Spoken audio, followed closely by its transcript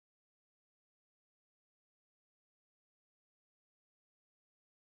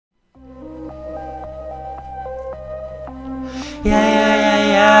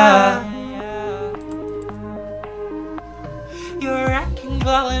yeah. You're wrecking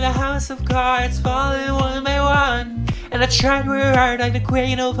ball in a house of cards, falling one by one. And I tried real hard like the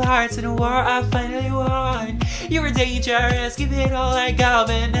queen of hearts in a war I finally won. You were dangerous, give it all I got,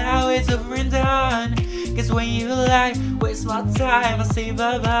 but now it's over and done. Cause when you lie, waste my time, I say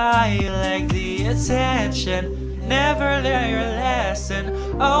bye-bye. You like the attention, never learn your lesson.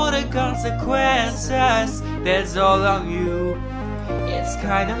 All the consequences, that's all on you. It's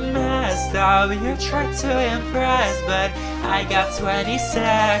kinda messed up, you tried to impress, but I got 20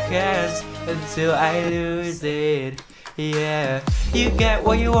 seconds until I lose it. Yeah, you get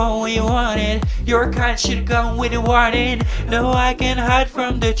what you want when you want it. Your kind should've gone with a warning. No, I can hide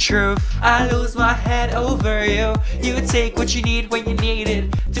from the truth. I lose my head over you. You take what you need when you need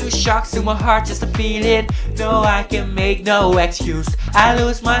it. Two shocks to my heart just to feel it. No, I can make no excuse. I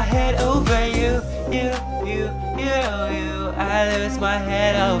lose my head over you. You. I lose my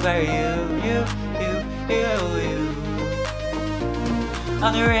head over you.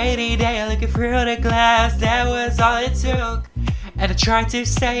 On a rainy day, looking through the glass, that was all it took. And I tried to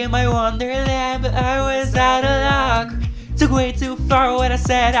stay in my wonderland, but I was out of luck. Took way too far when I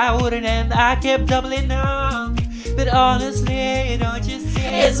said I wouldn't, and I kept doubling up. But honestly, don't you see,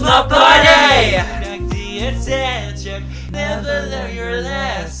 it's my party! Like the attention, never learn your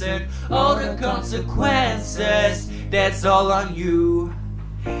lesson. All the consequences, that's all on you.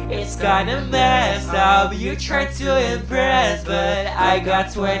 It's kinda messed up, you tried to impress, but I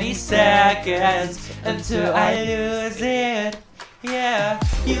got 20 seconds until I lose it. Yeah,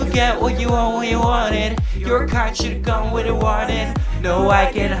 you get what you want when you want it. Your kind should've gone with a warning. No,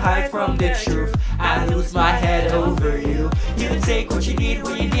 I can hide from the truth. I lose my head over you. You take what you need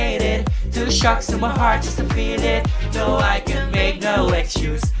when you need it. Two shocks to my heart just to feel it. No, I can make no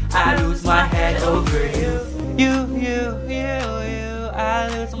excuse. I lose my head over you. I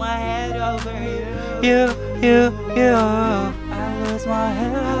lose my head over you. I lose my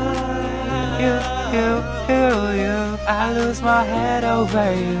head. I lose my head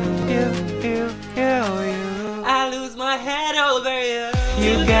over you. I lose my head over you.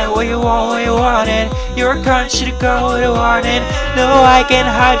 You get what you want when you want it. Your gun should go with a warning. No, I can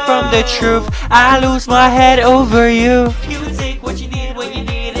hide from the truth. I lose my head over you. You take what you need when you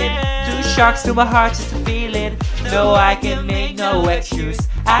need it. Two shocks to my heart just to feel it. No, I can make no excuse.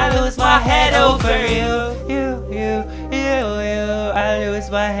 I lose my head over you. I lose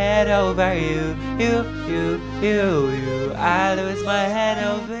my head over you. I lose my head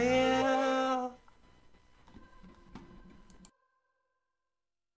over you.